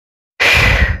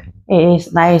It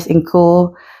is nice and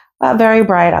cool, but very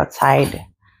bright outside.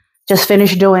 Just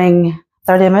finished doing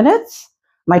 30 minutes,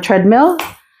 my treadmill.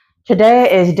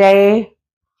 Today is day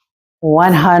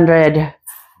 100,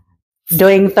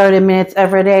 doing 30 minutes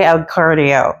every day of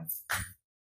cardio.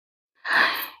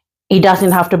 It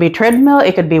doesn't have to be treadmill.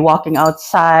 It could be walking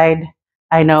outside.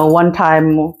 I know one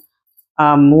time,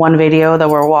 one video that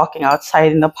we're walking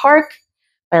outside in the park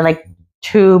by like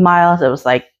 2 miles. It was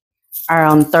like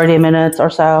around 30 minutes or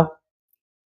so.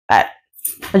 But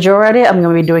majority, I'm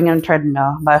going to be doing it on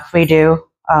treadmill. But if we do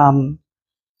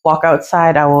walk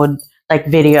outside, I would like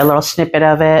video a little snippet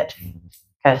of it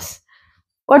because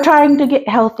we're trying to get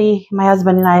healthy. My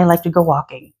husband and I like to go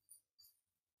walking.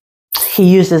 He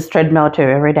uses treadmill too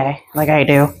every day, like I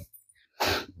do.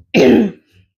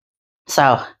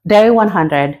 So day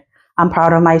 100, I'm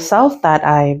proud of myself that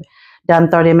I've done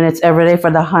 30 minutes every day for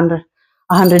the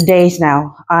 100 days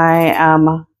now. I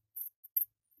am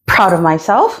proud of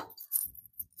myself.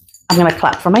 I'm going to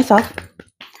clap for myself.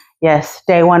 Yes,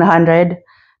 day 100,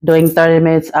 doing 30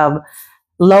 minutes of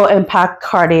low impact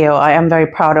cardio. I am very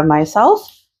proud of myself.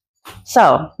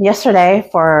 So yesterday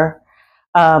for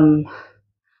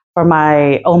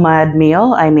my O.M.A.D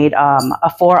meal, I made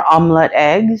 4 omelet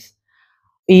eggs.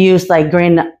 We used like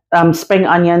green spring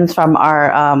onions from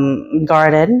our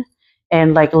garden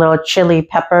and like little chili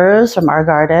peppers from our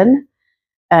garden.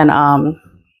 And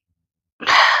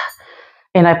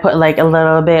I put like a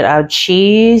little bit of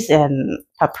cheese and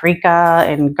paprika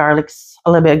and garlic,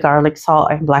 a little bit of garlic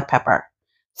salt and black pepper.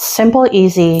 Simple,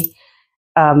 easy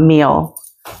meal.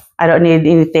 I don't need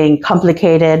anything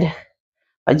complicated,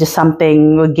 but just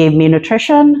something that gave me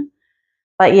nutrition,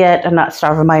 but yet I'm not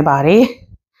starving my body.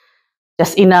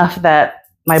 Just enough that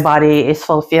my body is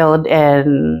fulfilled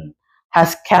and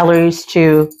has calories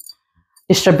to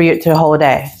distribute to the whole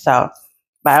day. So,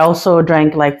 but I also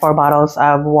drank like 4 bottles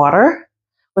of water,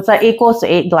 which that equals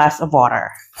to 8 glasses of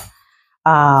water.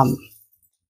 I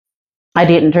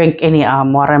didn't drink any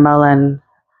watermelon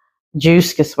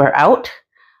juice because we're out,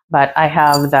 but I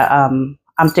have the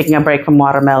I'm taking a break from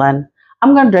watermelon.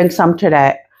 I'm gonna drink some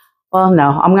today. Well,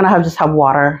 no, I'm gonna just have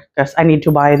water because I need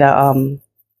to buy the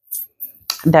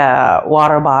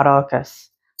water bottle because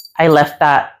I left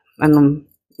that, and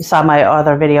you saw my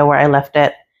other video where I left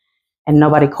it, and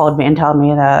nobody called me and told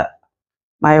me that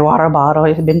my water bottle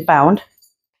has been found.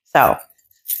 So,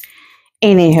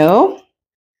 anywho,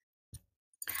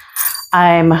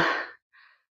 I'm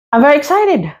very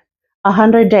excited.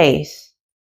 100 days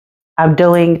of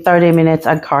doing 30 minutes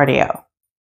of cardio.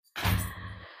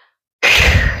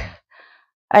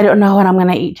 I don't know what I'm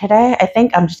gonna eat today. I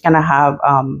think I'm just gonna have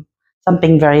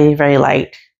something very, very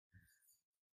light,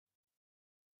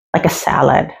 like a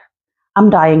salad. I'm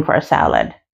dying for a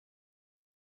salad.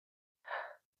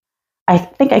 I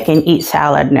think I can eat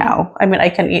salad now. I mean, I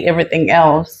can eat everything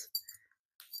else.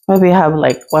 Maybe have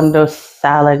like one of those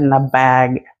salad in a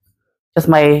bag. Just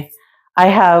I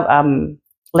have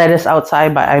lettuce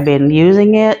outside, but I've been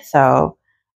using it, so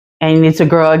and it needs to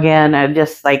grow again. I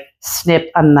just like snip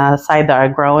on the side that are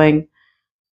growing.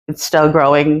 It's still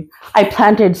growing. I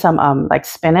planted some like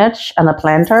spinach on a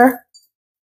planter.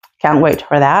 Can't wait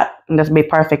for that. And this will be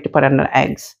perfect to put in the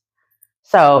eggs.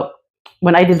 So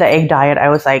when I did the egg diet, I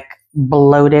was like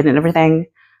bloated and everything.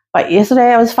 But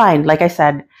yesterday I was fine. Like I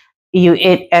said, you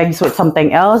eat eggs with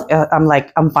something else,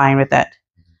 I'm fine with it.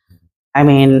 I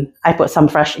mean, I put some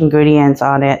fresh ingredients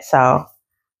on it. So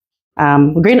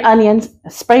green onions,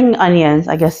 spring onions,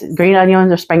 I guess green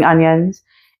onions or spring onions.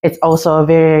 It's also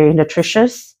very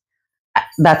nutritious.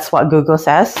 That's what Google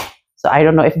says. So I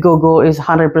don't know if Google is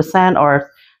 100% or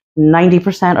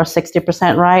 90% or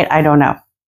 60% right. I don't know.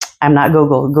 I'm not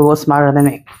Google. Google's smarter than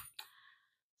me.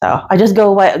 So I just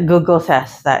go what Google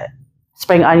says, that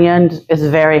spring onion is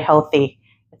very healthy.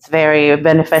 It's very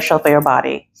beneficial for your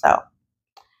body. So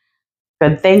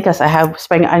good thing because I have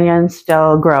spring onions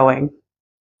still growing.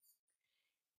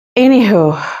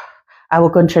 Anywho, I will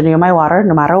continue my water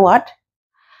no matter what.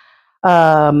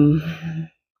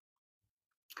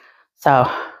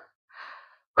 So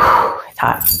it's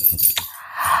hot.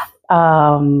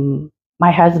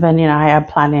 My husband and I are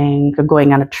planning on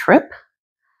going on a trip.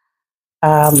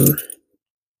 I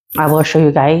will show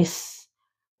you guys.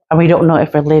 And we don't know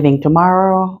if we're leaving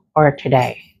tomorrow or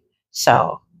today.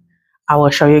 So I will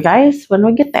show you guys when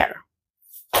we get there.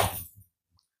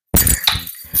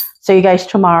 See you guys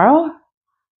tomorrow.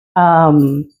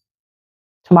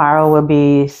 Tomorrow will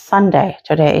be Sunday.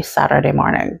 Today is Saturday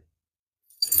morning.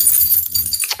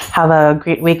 Have a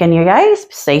great weekend, you guys.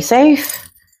 Stay safe.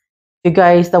 You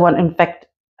guys, the one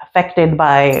affected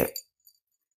by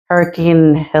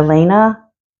Hurricane Helena,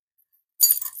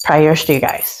 prayers to you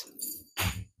guys.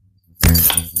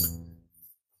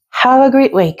 Have a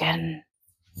great weekend.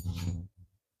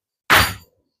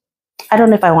 I don't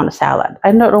know if I want a salad.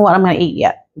 I don't know what I'm going to eat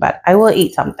yet, but I will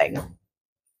eat something.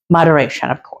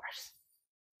 Moderation, of course.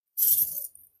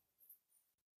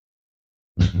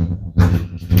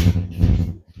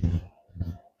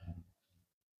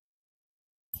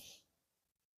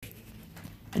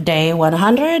 Day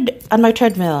 100 on my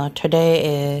treadmill.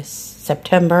 Today is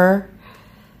September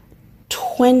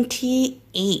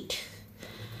 28.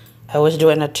 I was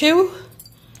doing a 2.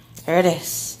 There it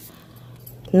is.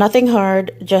 Nothing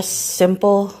hard, just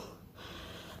simple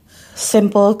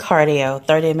cardio.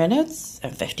 30 minutes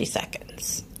and 50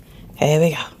 seconds. Here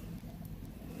we go.